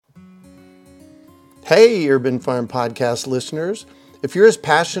Hey, Urban Farm Podcast listeners. If you're as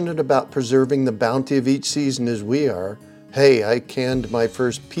passionate about preserving the bounty of each season as we are, hey, I canned my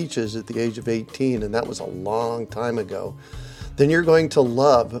first peaches at the age of 18, and that was a long time ago, then you're going to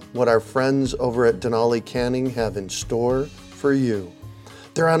love what our friends over at Denali Canning have in store for you.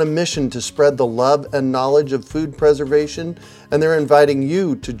 They're on a mission to spread the love and knowledge of food preservation, and they're inviting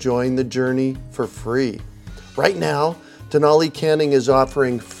you to join the journey for free. Right now, Denali Canning is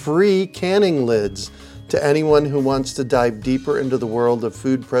offering free canning lids to anyone who wants to dive deeper into the world of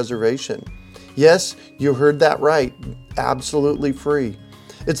food preservation. Yes, you heard that right, absolutely free.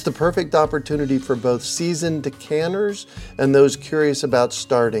 It's the perfect opportunity for both seasoned canners and those curious about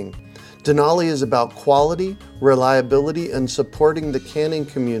starting. Denali is about quality, reliability, and supporting the canning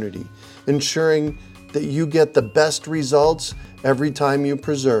community, ensuring that you get the best results every time you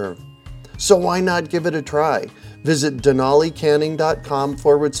preserve. So why not give it a try? Visit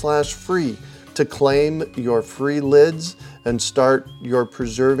denalicanning.com/free to claim your free lids and start your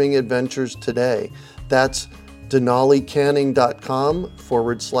preserving adventures today. That's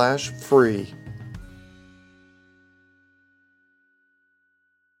denalicanning.com/free.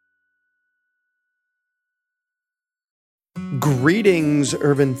 Greetings,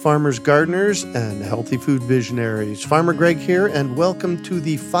 urban farmers, gardeners, and healthy food visionaries. Farmer Greg here, and welcome to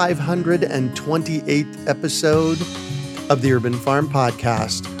the 528th episode of the Urban Farm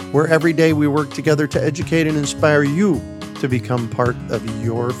Podcast, where every day we work together to educate and inspire you to become part of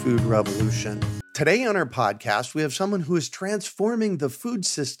your food revolution. Today on our podcast, we have someone who is transforming the food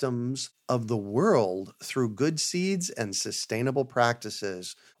systems of the world through good seeds and sustainable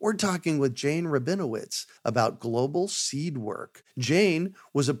practices. We're talking with Jane Rabinowicz about global seed work. Jane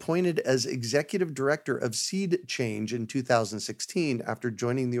was appointed as Executive Director of Seed Change in 2016 after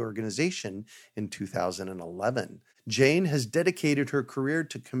joining the organization in 2011. Jane has dedicated her career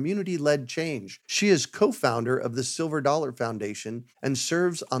to community-led change. She is co-founder of the Silver Dollar Foundation and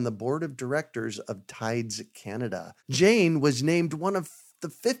serves on the board of directors of Tides Canada. Jane was named one of the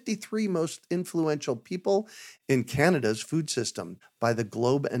 53 most influential people in Canada's food system by the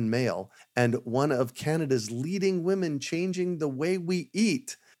Globe and Mail, and one of Canada's leading women changing the way we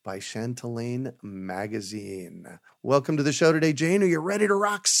eat by Chantelane Magazine. Welcome to the show today, Jane. Are you ready to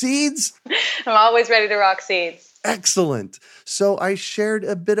rock seeds? I'm always ready to rock seeds. Excellent. So I shared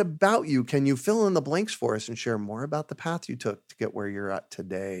a bit about you. Can you fill in the blanks for us and share more about the path you took to get where you're at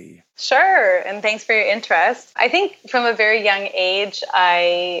today? Sure. And thanks for your interest. I think from a very young age,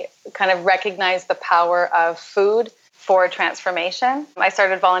 I kind of recognized the power of food for transformation. I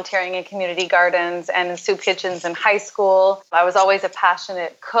started volunteering in community gardens and in soup kitchens in high school. I was always a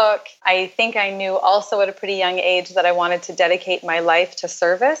passionate cook. I think I knew also at a pretty young age that I wanted to dedicate my life to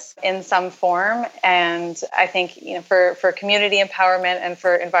service in some form. And I think, for community empowerment and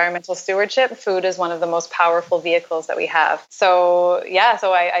for environmental stewardship, food is one of the most powerful vehicles that we have. So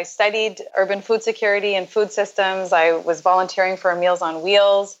I studied urban food security and food systems. I was volunteering for Meals on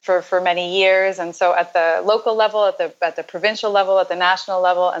Wheels for many years. And so at the local level, at the provincial level, at the national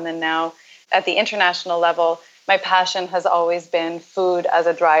level, and then now at the international level, my passion has always been food as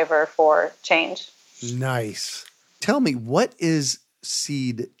a driver for change. Nice. Tell me, what is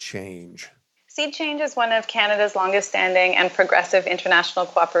Seed Change? Seed Change is one of Canada's longest-standing and progressive international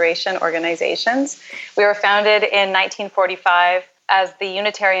cooperation organizations. We were founded in 1945 as the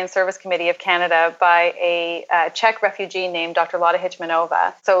Unitarian Service Committee of Canada by a Czech refugee named Dr. Lada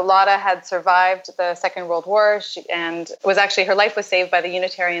Hitchmanova. So Lada had survived the Second World War her life was saved by the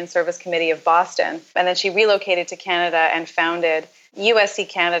Unitarian Service Committee of Boston. And then she relocated to Canada and founded USC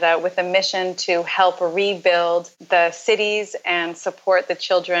Canada with a mission to help rebuild the cities and support the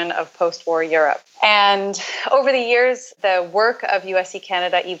children of post-war Europe. And over the years, the work of USC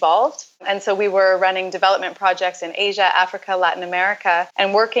Canada evolved. And so we were running development projects in Asia, Africa, Latin America,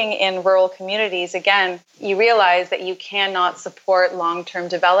 and working in rural communities. Again, you realize that you cannot support long-term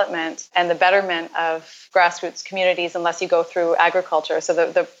development and the betterment of grassroots communities unless you go through agriculture. So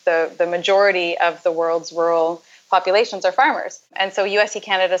the majority of the world's rural populations are farmers. And so USC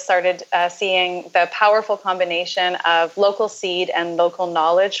Canada started seeing the powerful combination of local seed and local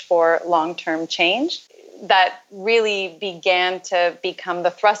knowledge for long-term change. That really began to become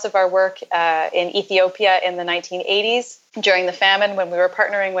the thrust of our work in Ethiopia in the 1980s during the famine, when we were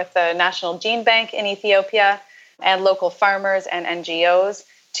partnering with the National Gene Bank in Ethiopia and local farmers and NGOs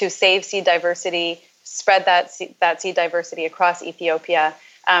to save seed diversity, spread that seed diversity across Ethiopia,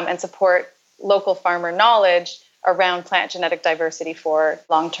 and support local farmer knowledge around plant genetic diversity for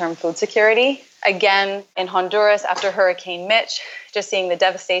long-term food security. Again, in Honduras, after Hurricane Mitch, just seeing the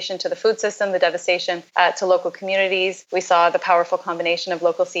devastation to the food system, the devastation to local communities, we saw the powerful combination of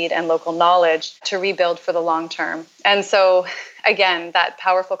local seed and local knowledge to rebuild for the long term. And so, again, that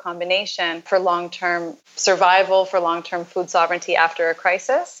powerful combination for long-term survival, for long-term food sovereignty after a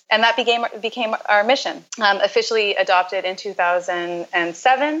crisis. And that became our mission, officially adopted in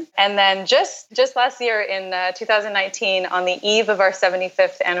 2007. And then just last year in 2019, on the eve of our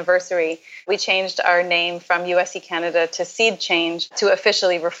 75th anniversary, we changed our name from USC Canada to Seed Change to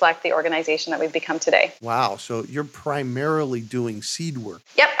officially reflect the organization that we've become today. Wow. So you're primarily doing seed work.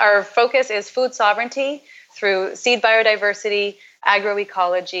 Yep. Our focus is food sovereignty through seed biodiversity,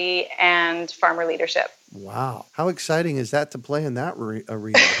 agroecology, and farmer leadership. Wow. How exciting is that to play in that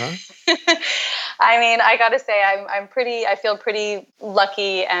arena, huh? I mean, I got to say, I feel pretty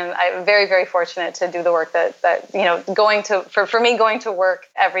lucky, and I'm very, very fortunate to do the work that for me, going to work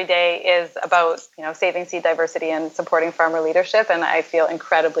every day is about, saving seed diversity and supporting farmer leadership. And I feel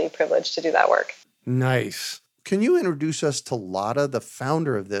incredibly privileged to do that work. Nice. Can you introduce us to Lotta, the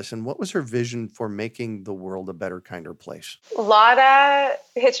founder of this, and what was her vision for making the world a better, kinder place? Lotta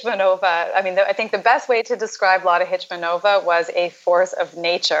Hitchmanova. I mean, I think the best way to describe Lotta Hitchmanova was a force of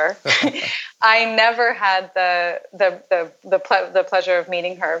nature. I never had the pleasure of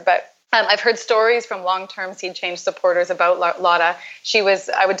meeting her, but I've heard stories from long-term Seed Change supporters about Lotta.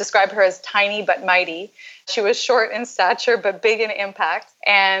 I would describe her as tiny but mighty. She was short in stature but big in impact.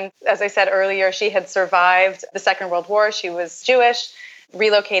 And as I said earlier, she had survived the Second World War. She was Jewish,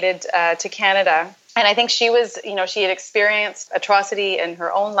 relocated to Canada. And I think she had experienced atrocity in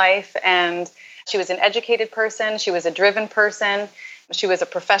her own life. And she was an educated person. She was a driven person. She was a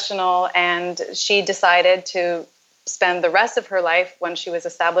professional. And she decided to spend the rest of her life, when she was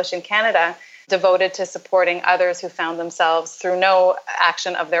established in Canada, devoted to supporting others who found themselves, through no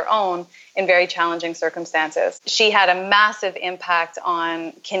action of their own, in very challenging circumstances. She had a massive impact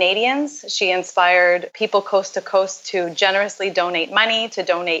on Canadians. She inspired people coast to coast to generously donate money, to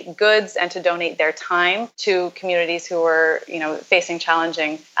donate goods, and to donate their time to communities who were, facing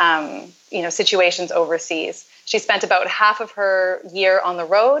challenging, situations overseas. She spent about half of her year on the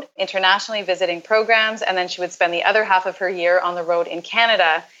road, internationally visiting programs, and then she would spend the other half of her year on the road in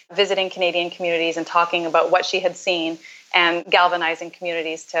Canada, visiting Canadian communities and talking about what she had seen and galvanizing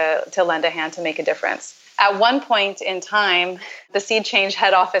communities to lend a hand to make a difference. At one point in time, the Seed Change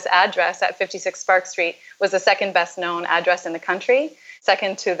head office address at 56 Spark Street was the second best known address in the country,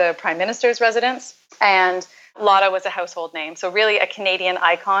 second to the Prime Minister's residence, and Lotta was a household name. So really a Canadian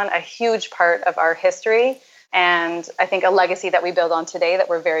icon, a huge part of our history. And I think a legacy that we build on today that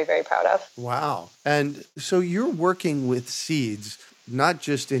we're very, very proud of. Wow. And so you're working with seeds, not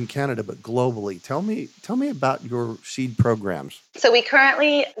just in Canada, but globally. Tell me about your seed programs. So we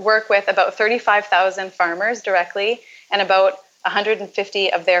currently work with about 35,000 farmers directly and about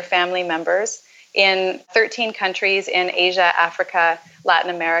 150 of their family members in 13 countries in Asia, Africa, Latin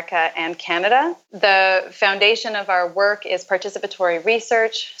America, and Canada. The foundation of our work is participatory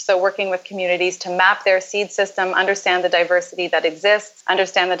research, so working with communities to map their seed system, understand the diversity that exists,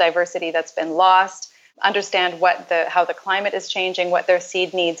 understand the diversity that's been lost, understand how the climate is changing, what their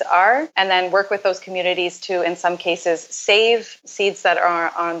seed needs are, and then work with those communities to, in some cases, save seeds that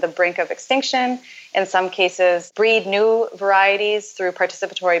are on the brink of extinction, in some cases, breed new varieties through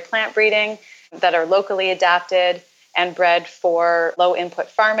participatory plant breeding that are locally adapted and bred for low input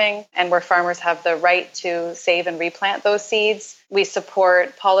farming, and where farmers have the right to save and replant those seeds. We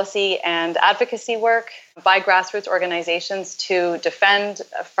support policy and advocacy work by grassroots organizations to defend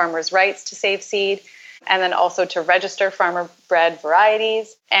farmers' rights to save seed, and then also to register farmer-bred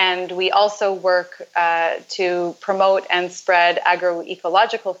varieties. And we also work to promote and spread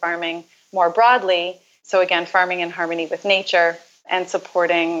agroecological farming more broadly. So again, farming in harmony with nature, and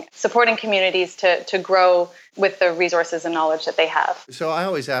supporting communities to grow with the resources and knowledge that they have. So I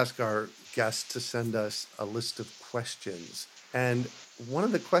always ask our guests to send us a list of questions. And one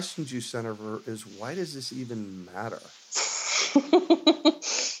of the questions you sent over is, why does this even matter?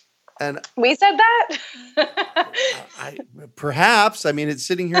 And we said that? Perhaps. I mean, it's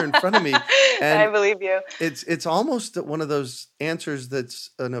sitting here in front of me. And I believe you. It's almost one of those answers that's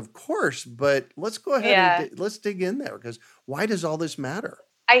an of course, but let's go ahead and let's dig in there, because why does all this matter?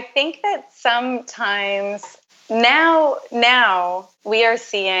 I think that sometimes now we are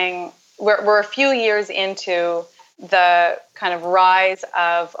seeing, we're a few years into the kind of rise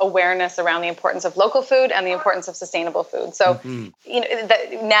of awareness around the importance of local food and the importance of sustainable food. So,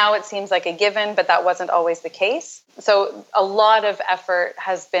 now it seems like a given, but that wasn't always the case. So a lot of effort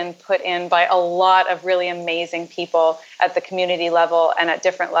has been put in by a lot of really amazing people at the community level and at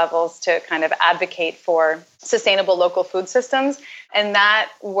different levels to kind of advocate for sustainable local food systems. And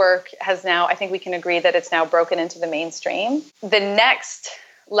that work has now, I think we can agree that it's now broken into the mainstream. The next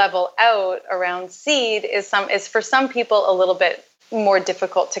level out around seed is for some people a little bit more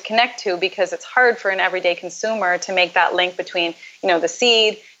difficult to connect to, because it's hard for an everyday consumer to make that link between, the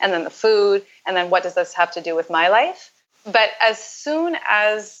seed and then the food, and then what does this have to do with my life? But as soon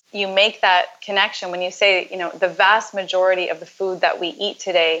as you make that connection, when you say, the vast majority of the food that we eat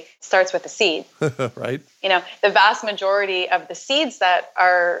today starts with a seed, right? The vast majority of the seeds that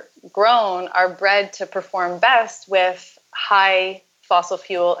are grown are bred to perform best with high fossil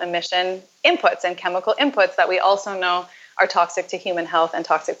fuel emission inputs and chemical inputs that we also know are toxic to human health and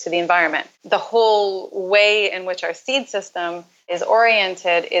toxic to the environment. The whole way in which our seed system is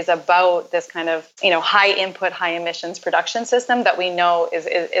oriented is about this kind of, high input, high emissions production system that we know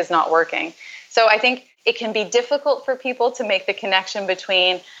is not working. So I think it can be difficult for people to make the connection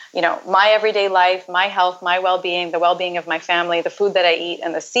between, my everyday life, my health, my well-being, the well-being of my family, the food that I eat,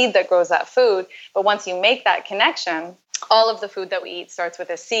 and the seed that grows that food. But once you make that connection, all of the food that we eat starts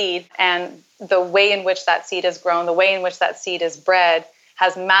with a seed, and the way in which that seed is grown, the way in which that seed is bred,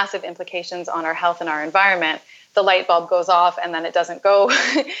 has massive implications on our health and our environment. The light bulb goes off, and then it doesn't go,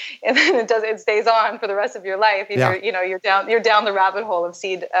 and then it stays on for the rest of your life. You're down the rabbit hole of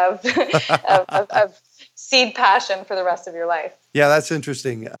seed of seed passion for the rest of your life. Yeah, that's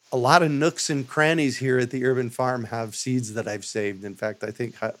interesting. A lot of nooks and crannies here at the Urban Farm have seeds that I've saved. In fact, I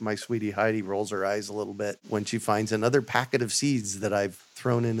think my sweetie Heidi rolls her eyes a little bit when she finds another packet of seeds that I've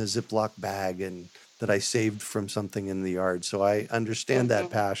thrown in a Ziploc bag and that I saved from something in the yard. So I understand that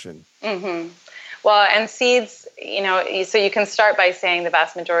passion. Mm-hmm. Well, and seeds, so you can start by saying the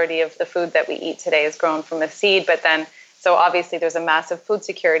vast majority of the food that we eat today is grown from a seed, but then, so obviously there's a massive food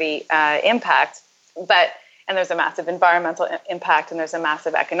security impact, and there's a massive environmental impact, and there's a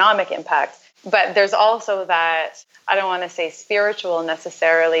massive economic impact. But there's also that, I don't want to say spiritual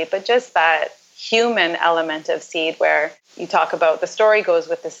necessarily, but just that human element of seed, where you talk about the story goes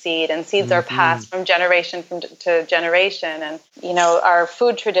with the seed, and seeds are passed from generation to generation. And, our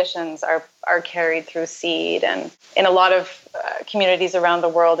food traditions are carried through seed. And in a lot of communities around the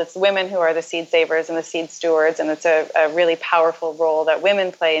world, it's women who are the seed savers and the seed stewards. And it's a really powerful role that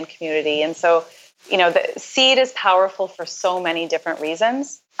women play in community. And so, the seed is powerful for so many different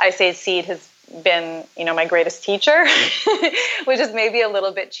reasons. I say seed has been, my greatest teacher, which is maybe a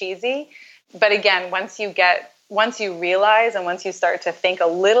little bit cheesy. But again, once you realize and once you start to think a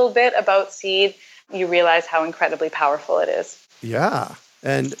little bit about seed, you realize how incredibly powerful it is. Yeah.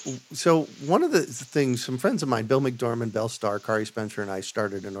 And so one of the things, some friends of mine, Bill McDormand, Bell Starr, Kari Spencer, and I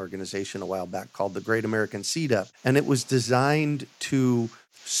started an organization a while back called the Great American Seed Up. And it was designed to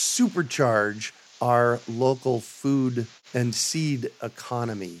supercharge our local food and seed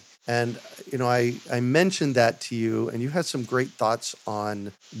economy. And, I mentioned that to you, and you had some great thoughts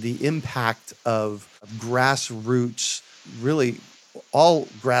on the impact of grassroots, really all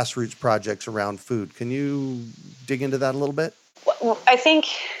grassroots projects around food. Can you dig into that a little bit? Well, I think,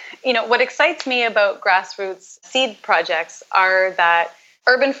 what excites me about grassroots seed projects are that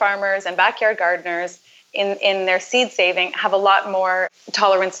urban farmers and backyard gardeners in their seed saving have a lot more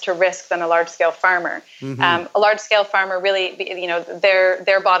tolerance to risk than a large-scale farmer. Mm-hmm. A large-scale farmer really,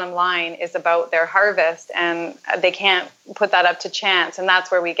 their bottom line is about their harvest, and they can't put that up to chance. And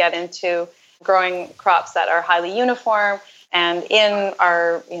that's where we get into growing crops that are highly uniform. And in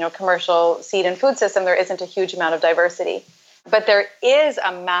our, commercial seed and food system, there isn't a huge amount of diversity. But there is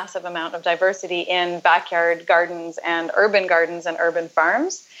a massive amount of diversity in backyard gardens and urban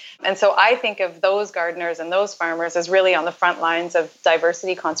farms. And so I think of those gardeners and those farmers as really on the front lines of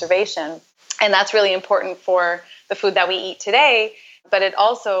diversity conservation. And that's really important for the food that we eat today, but it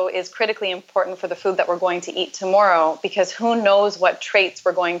also is critically important for the food that we're going to eat tomorrow, because who knows what traits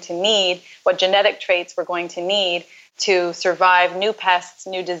we're going to need, what genetic traits we're going to need to survive new pests,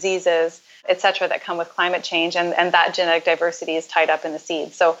 new diseases, et cetera, that come with climate change. And that genetic diversity is tied up in the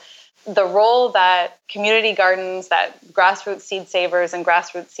seeds. So the role that community gardens, that grassroots seed savers and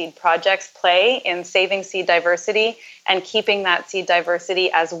grassroots seed projects play in saving seed diversity and keeping that seed diversity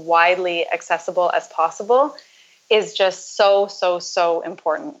as widely accessible as possible is just so, so, so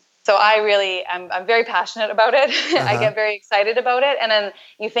important. So I'm very passionate about it. Uh-huh. I get very excited about it. And then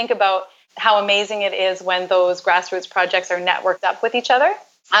you think about how amazing it is when those grassroots projects are networked up with each other.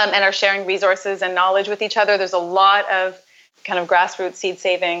 and are sharing resources and knowledge with each other. There's a lot of kind of grassroots seed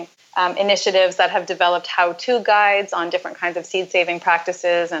saving initiatives that have developed how-to guides on different kinds of seed saving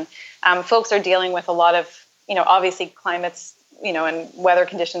practices. And folks are dealing with a lot of, obviously climates, and weather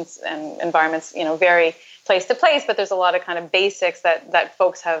conditions and environments, vary place to place, but there's a lot of kind of basics that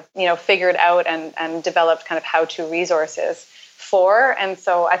folks have, figured out and developed kind of how-to resources for. And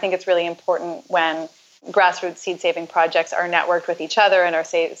so I think it's really important when grassroots seed-saving projects are networked with each other and are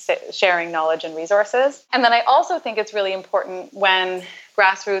sharing knowledge and resources. And then I also think it's really important when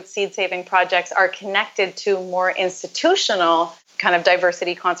grassroots seed-saving projects are connected to more institutional kind of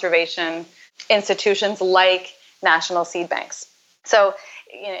diversity conservation institutions like national seed banks. So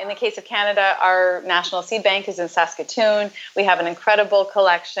in the case of Canada, our national seed bank is in Saskatoon. We have an incredible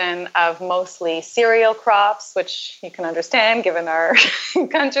collection of mostly cereal crops, which you can understand given our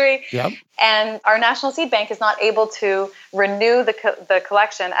country. Yep. And our national seed bank is not able to renew the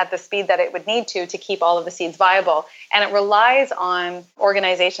collection at the speed that it would need to keep all of the seeds viable. And it relies on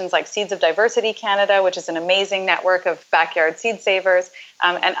organizations like Seeds of Diversity Canada, which is an amazing network of backyard seed savers,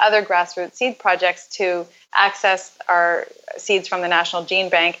 and other grassroots seed projects to access our seeds from the National Gene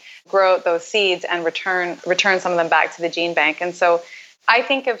Bank, grow those seeds, and return some of them back to the gene bank. And so I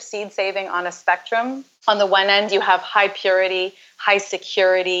think of seed saving on a spectrum. On the one end, you have high purity, high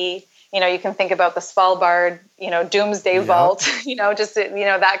security. You can think about the Svalbard, doomsday vault,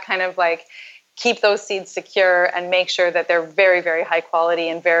 that kind of like keep those seeds secure and make sure that they're very, very high quality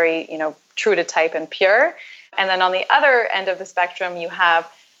and very, true to type and pure. And then on the other end of the spectrum, you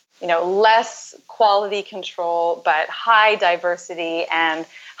have less quality control, but high diversity and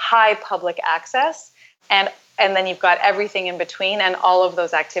high public access. And then you've got everything in between. And all of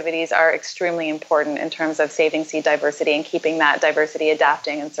those activities are extremely important in terms of saving seed diversity and keeping that diversity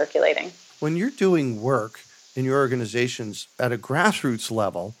adapting and circulating. When you're doing work in your organizations at a grassroots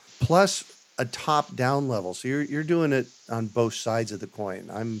level, plus a top-down level, so you're doing it on both sides of the coin.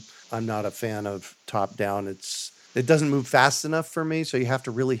 I'm not a fan of top-down. It doesn't move fast enough for me, so you have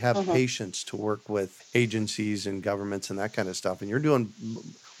to really have patience to work with agencies and governments and that kind of stuff. And you're doing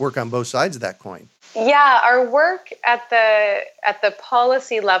work on both sides of that coin. Yeah, our work at the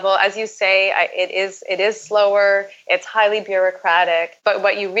policy level, as you say, it is slower. It's highly bureaucratic. But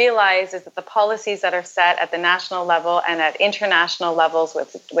what you realize is that the policies that are set at the national level and at international levels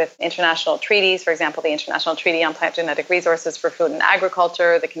with international treaties, for example, the International Treaty on Plant Genetic Resources for Food and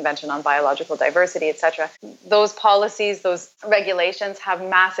Agriculture, the Convention on Biological Diversity, etc. Those policies, those regulations have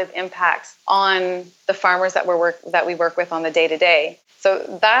massive impacts on the farmers that we work with on the day-to-day.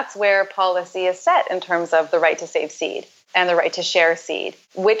 So that's where policy is set in terms of the right to save seed and the right to share seed.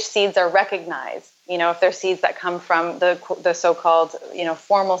 Which seeds are recognized? If they're seeds that come from the so-called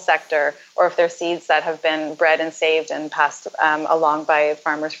formal sector, or if they're seeds that have been bred and saved and passed along by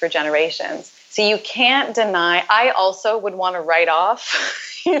farmers for generations. So you can't deny. I also would want to write off,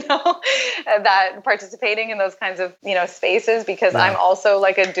 that participating in those kinds of, spaces, because I'm also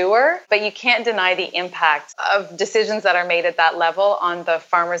like a doer, but you can't deny the impact of decisions that are made at that level on the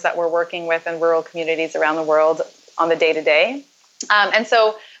farmers that we're working with in rural communities around the world on the day-to-day. And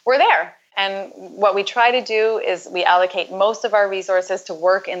so we're there. And what we try to do is we allocate most of our resources to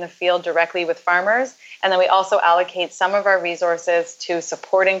work in the field directly with farmers. And then we also allocate some of our resources to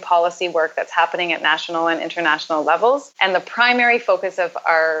supporting policy work that's happening at national and international levels. And the primary focus of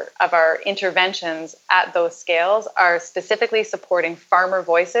our interventions at those scales are specifically supporting farmer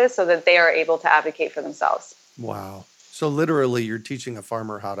voices so that they are able to advocate for themselves. Wow. So literally, you're teaching a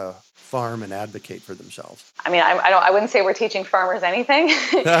farmer how to farm and advocate for themselves. I mean, I wouldn't say we're teaching farmers anything.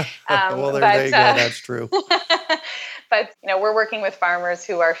 Well, there you go. That's true. But we're working with farmers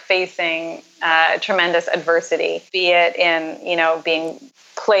who are facing tremendous adversity, be it in being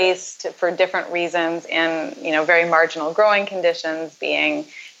placed for different reasons in very marginal growing conditions, being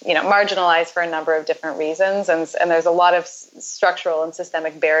marginalized for a number of different reasons, and there's a lot of structural and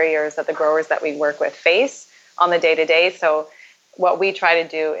systemic barriers that the growers that we work with face on the day-to-day. So what we try to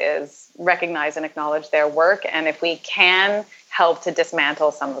do is recognize and acknowledge their work, and if we can, help to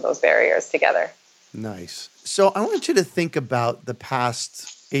dismantle some of those barriers together. Nice. So I want you to think about the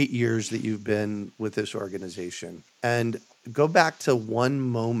past 8 years that you've been with this organization and go back to one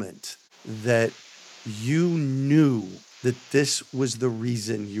moment that you knew that this was the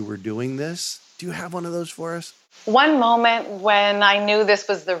reason you were doing this. Do you have one of those for us? One moment when I knew this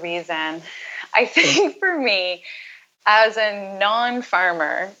was the reason, I think for me, as a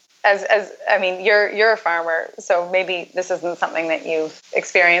non-farmer, you're a farmer, so maybe this isn't something that you've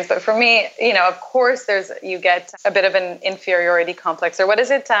experienced, but for me, of course, you get a bit of an inferiority complex, or what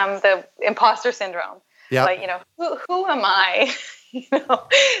is it? The imposter syndrome. Yeah. Like, who am I,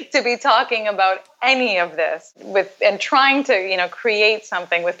 to be talking about any of this and trying to, create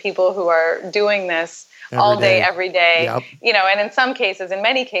something with people who are doing this all day, every day, and in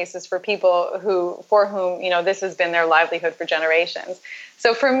many cases for people for whom, this has been their livelihood for generations.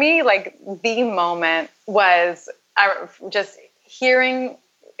 So for me, like the moment was just hearing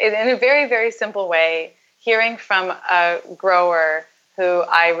in a very, very simple way, hearing from a grower who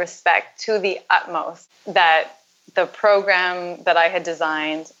I respect to the utmost that the program that I had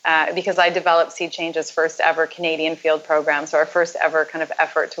designed, because I developed Seed Change's first ever Canadian field program, so our first ever kind of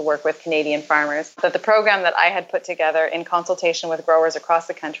effort to work with Canadian farmers, that the program that I had put together in consultation with growers across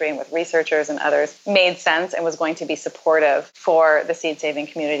the country and with researchers and others made sense and was going to be supportive for the seed saving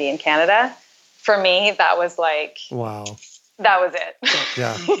community in Canada. For me, that was like, wow, that was it.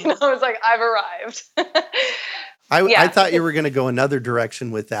 Yeah. I was like, I've arrived. I thought you were going to go another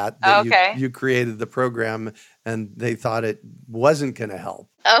direction with that okay. You created the program and they thought it wasn't going to help.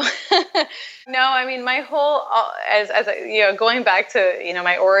 Oh, no, I mean, my whole, going back to,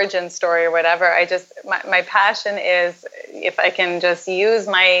 my origin story or whatever, my passion is if I can just use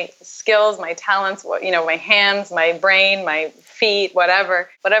my skills, my talents, my hands, my brain, my feet, whatever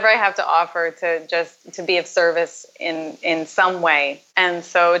I have to offer to be of service in some way. And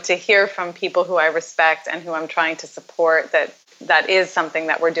so to hear from people who I respect and who I'm trying to support that is something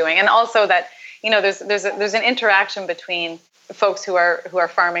that we're doing. And also that, there's an interaction between folks who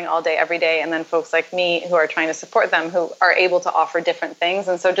are farming all day, every day, and then folks like me who are trying to support them, who are able to offer different things.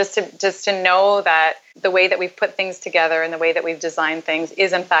 And so just to know that the way that we've put things together and the way that we've designed things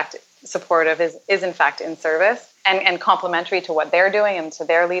is in fact supportive, is in fact in service and complementary to what they're doing and to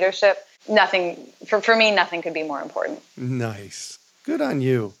their leadership. For me, nothing could be more important. Nice. Good on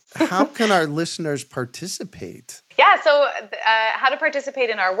you. How can our listeners participate? Yeah, so how to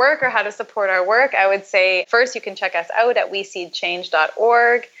participate in our work or how to support our work, I would say first you can check us out at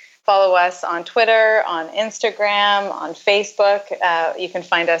weseedchange.org. Follow us on Twitter, on Instagram, on Facebook. You can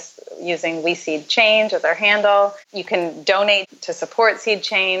find us using We Seed Change as our handle. You can donate to support Seed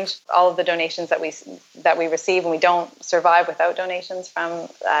Change. All of the donations that we receive, and we don't survive without donations from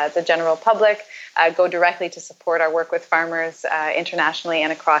the general public, go directly to support our work with farmers internationally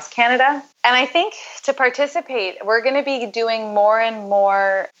and across Canada. And I think to participate, we're going to be doing more and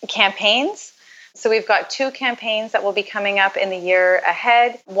more campaigns. So we've got 2 campaigns that will be coming up in the year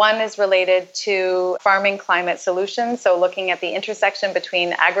ahead. One is related to farming climate solutions, so looking at the intersection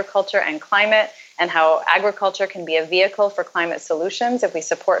between agriculture and climate and how agriculture can be a vehicle for climate solutions if we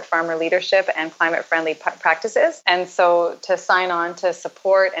support farmer leadership and climate-friendly practices. And so to sign on to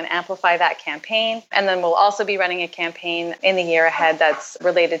support and amplify that campaign. And then we'll also be running a campaign in the year ahead that's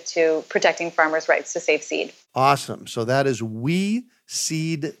related to protecting farmers' rights to save seed. Awesome. So that is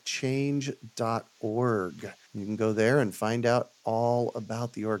weseedchange.org. You can go there and find out all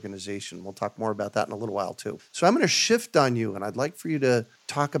about the organization. We'll talk more about that in a little while too. So I'm going to shift on you, and I'd like for you to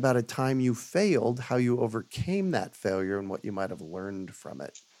talk about a time you failed, how you overcame that failure, and what you might have learned from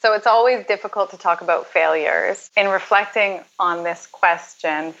it. So it's always difficult to talk about failures. In reflecting on this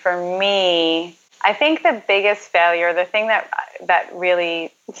question, for me, I think the biggest failure, the thing that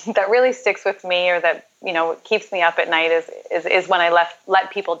really sticks with me, or that keeps me up at night, is when I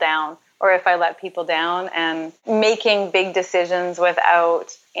let people down, or if I let people down and making big decisions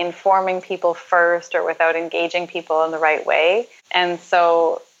without informing people first or without engaging people in the right way. And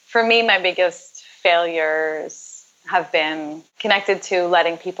so for me, my biggest failures have been connected to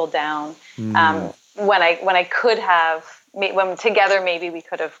letting people down. When I could have, when together maybe we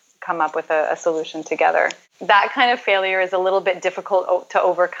could have come up with a solution together. That kind of failure is a little bit difficult to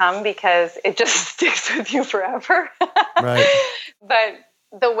overcome because it just sticks with you forever. Right. But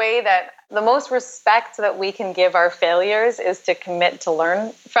the most respect that we can give our failures is to commit to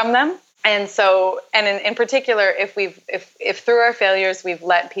learn from them. And so, and in particular, if through our failures we've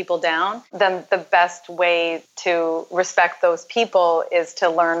let people down, then the best way to respect those people is to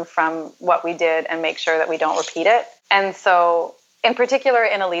learn from what we did and make sure that we don't repeat it. And so, in particular,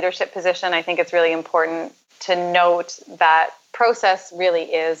 in a leadership position, I think it's really important to note that process really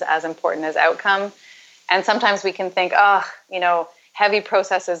is as important as outcome. And sometimes we can think, heavy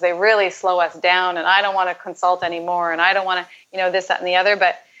processes, they really slow us down, and I don't want to consult anymore, and I don't want to, this, that, and the other.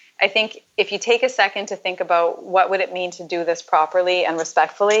 But I think if you take a second to think about what would it mean to do this properly and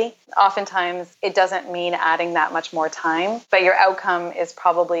respectfully, oftentimes it doesn't mean adding that much more time, but your outcome is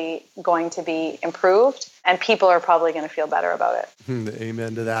probably going to be improved, and people are probably going to feel better about it.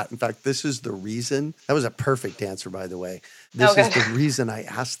 Amen to that. In fact, this is the reason, that was a perfect answer, by the way. This is the reason I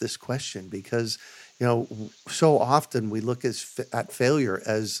asked this question, because so often we look at failure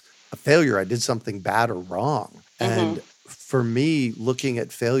as a failure. I did something bad or wrong. And for me, looking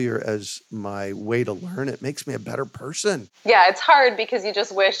at failure as my way to learn, it makes me a better person. Yeah, it's hard because you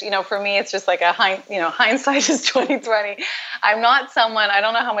just wish, for me, it's just like hindsight is 2020. I'm not someone, I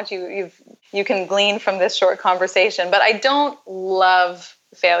don't know how much you can glean from this short conversation, but I don't love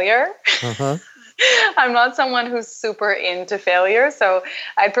failure. Uh-huh. I'm not someone who's super into failure, so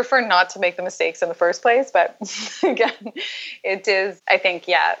I'd prefer not to make the mistakes in the first place. But again, it is, I think,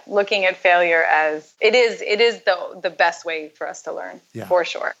 looking at failure as it is the best way for us to learn, for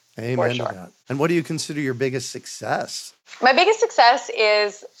sure. Amen to that. And what do you consider your biggest success? My biggest success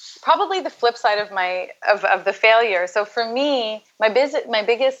is probably the flip side of of the failure. So for me, my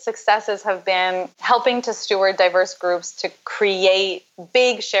biggest successes have been helping to steward diverse groups to create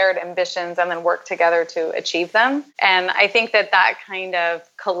big shared ambitions and then work together to achieve them. And I think that kind of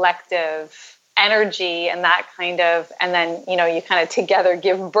collective energy and then, you kind of together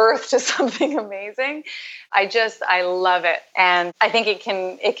give birth to something amazing. I love it. And I think it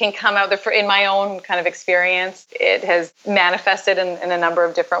can come out in my own kind of experience. It has manifested in a number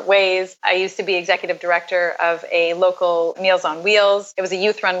of different ways. I used to be executive director of a local Meals on Wheels. It was a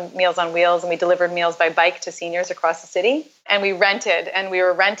youth-run Meals on Wheels, and we delivered meals by bike to seniors across the city. And we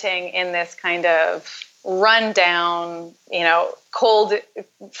were renting in this kind of run down, cold,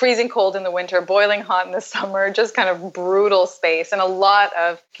 freezing cold in the winter, boiling hot in the summer, just kind of brutal space. And a lot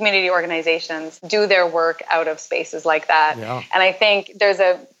of community organizations do their work out of spaces like that. Yeah. And I think there's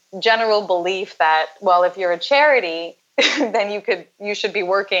a general belief that, well, if you're a charity, then you should be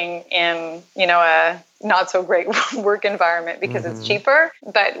working in, a not so great work environment because it's cheaper.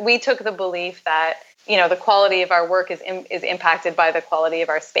 But we took the belief that the quality of our work is impacted by the quality of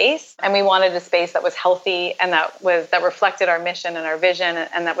our space. And we wanted a space that was healthy and that reflected our mission and our vision,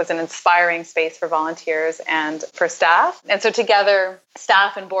 and that was an inspiring space for volunteers and for staff. And so together,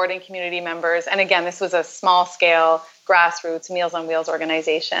 staff and board and community members, and again, this was a small scale grassroots Meals on Wheels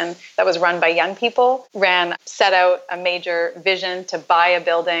organization that was run by young people, set out a major vision to buy a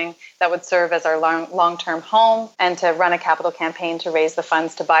building that would serve as our long-term home and to run a capital campaign to raise the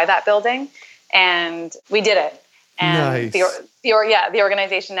funds to buy that building. And we did it. And nice. The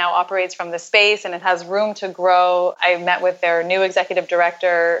organization now operates from the space, and it has room to grow. I met with their new executive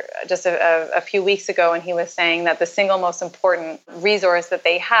director just a few weeks ago, and he was saying that the single most important resource that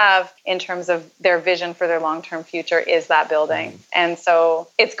they have in terms of their vision for their long-term future is that building. And so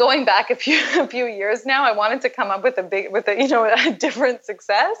it's going back a few years now. I wanted to come up with a different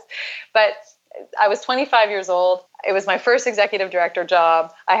success, but I was 25 years old. It was my first executive director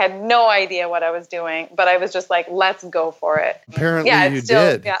job. I had no idea what I was doing, but I was just like, let's go for it. Apparently you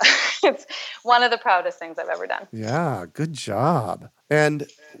did. Yeah, it's one of the proudest things I've ever done. Yeah, good job. And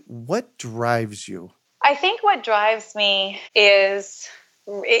what drives you? I think what drives me is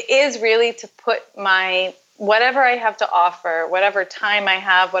really to put whatever I have to offer, whatever time I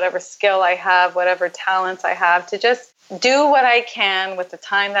have, whatever skill I have, whatever talents I have, to just do what I can with the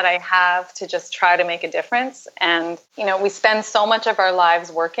time that I have to just try to make a difference. And, we spend so much of our lives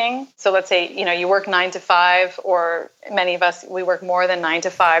working. So let's say, you work 9 to 5, or many of us, we work more than 9 to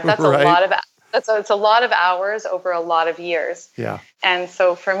 5. That's right. It's a lot of hours over a lot of years. Yeah. And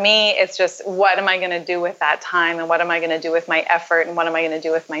so for me, it's just, what am I going to do with that time? And what am I going to do with my effort? And what am I going to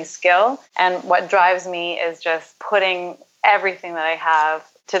do with my skill? And what drives me is just putting everything that I have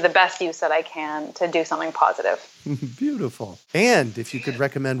to the best use that I can to do something positive. Beautiful. And if you could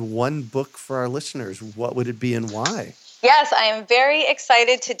recommend one book for our listeners, what would it be and why? Yes, I am very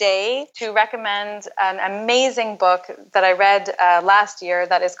excited today to recommend an amazing book that I read last year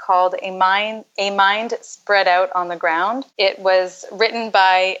that is called A Mind Spread Out on the Ground. It was written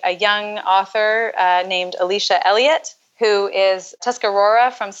by a young author named Alicia Elliott, who is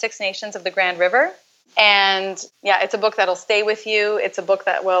Tuscarora from Six Nations of the Grand River. And it's a book that'll stay with you. It's a book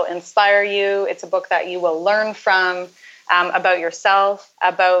that will inspire you. It's a book that you will learn from, about yourself,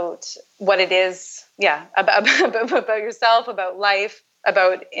 about what it is. About yourself, about life,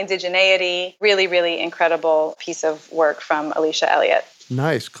 about indigeneity. Really, really incredible piece of work from Alicia Elliott.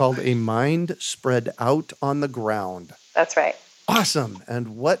 Nice. Called A Mind Spread Out on the Ground. That's right. Awesome.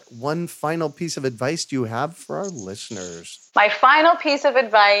 And what one final piece of advice do you have for our listeners? My final piece of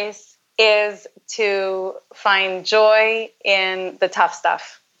advice is to find joy in the tough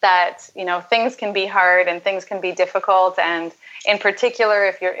stuff. That, things can be hard and things can be difficult. And in particular,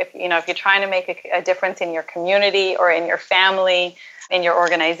 if you're trying to make a difference in your community or in your family, in your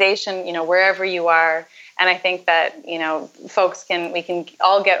organization, wherever you are. And I think that, we can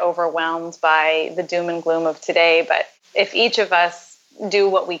all get overwhelmed by the doom and gloom of today. But if each of us do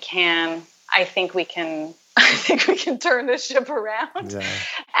what we can, I think we can I think we can turn this ship around. Yeah.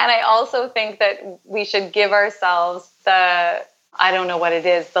 And I also think that we should give ourselves I don't know what it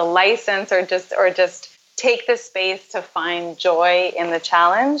is, the license or just take the space to find joy in the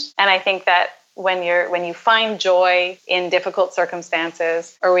challenge. And I think that when you find joy in difficult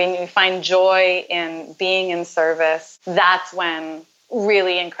circumstances, or when you find joy in being in service, that's when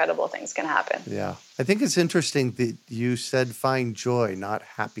really incredible things can happen. Yeah. I think it's interesting that you said find joy, not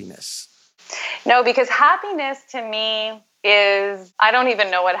happiness. No, because happiness to me is, I don't even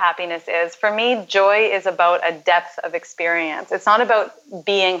know what happiness is. For me, joy is about a depth of experience. It's not about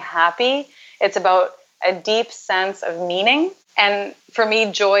being happy. It's about a deep sense of meaning. And for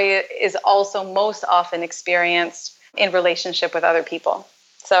me, joy is also most often experienced in relationship with other people.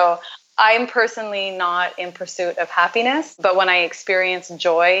 So I'm personally not in pursuit of happiness, but when I experience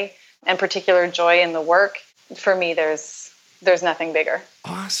joy, and particular joy in the work, for me, there's nothing bigger.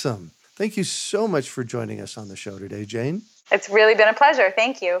 Awesome. Thank you so much for joining us on the show today, Jane. It's really been a pleasure.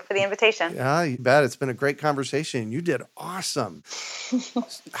 Thank you for the invitation. Yeah, you bet. It's been a great conversation. You did awesome.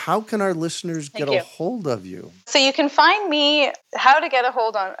 How can our listeners get a hold of you? So you can find me, how to get a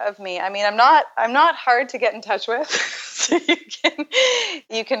hold of me. I mean, I'm not hard to get in touch with. So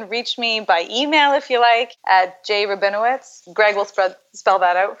you can reach me by email if you like at Rabinowicz. Greg will spell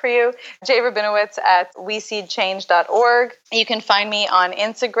that out for you. Rabinowicz@weseedchange.org. You can find me on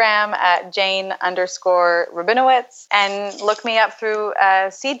Instagram at Jane_Rabinowicz, and look me up through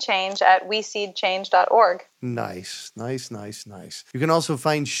Seed Change at weseedchange.org. Nice. You can also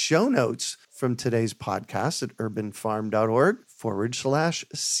find show notes from today's podcast at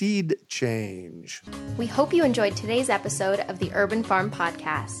urbanfarm.org/seed change. We hope you enjoyed today's episode of the Urban Farm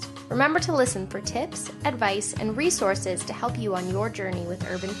Podcast. Remember to listen for tips, advice, and resources to help you on your journey with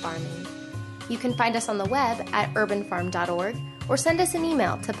urban farming. You can find us on the web at urbanfarm.org or send us an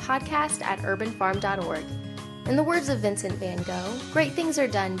email to podcast@urbanfarm.org. In the words of Vincent van Gogh, great things are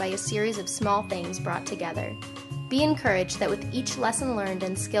done by a series of small things brought together. Be encouraged that with each lesson learned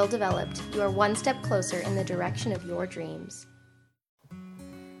and skill developed, you are one step closer in the direction of your dreams.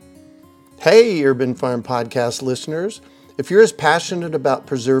 Hey, Urban Farm Podcast listeners. If you're as passionate about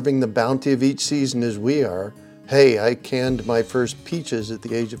preserving the bounty of each season as we are, hey, I canned my first peaches at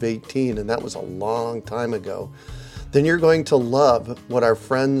the age of 18, and that was a long time ago, then you're going to love what our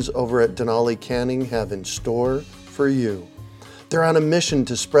friends over at Denali Canning have in store for you. They're on a mission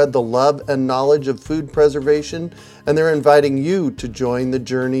to spread the love and knowledge of food preservation, and they're inviting you to join the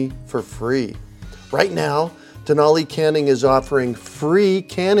journey for free. Right now, Denali Canning is offering free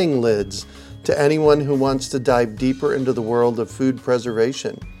canning lids to anyone who wants to dive deeper into the world of food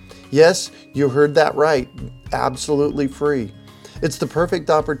preservation. Yes, you heard that right, absolutely free. It's the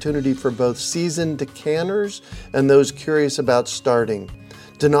perfect opportunity for both seasoned canners and those curious about starting.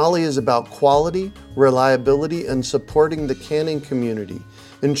 Denali is about quality, reliability, and supporting the canning community,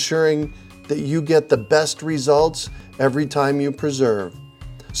 ensuring that you get the best results every time you preserve.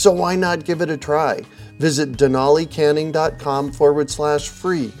 So why not give it a try? Visit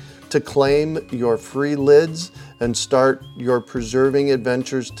denalicanning.com/free to claim your free lids and start your preserving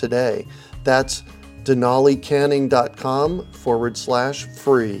adventures today. That's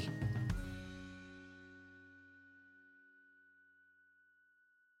denalicanning.com/free.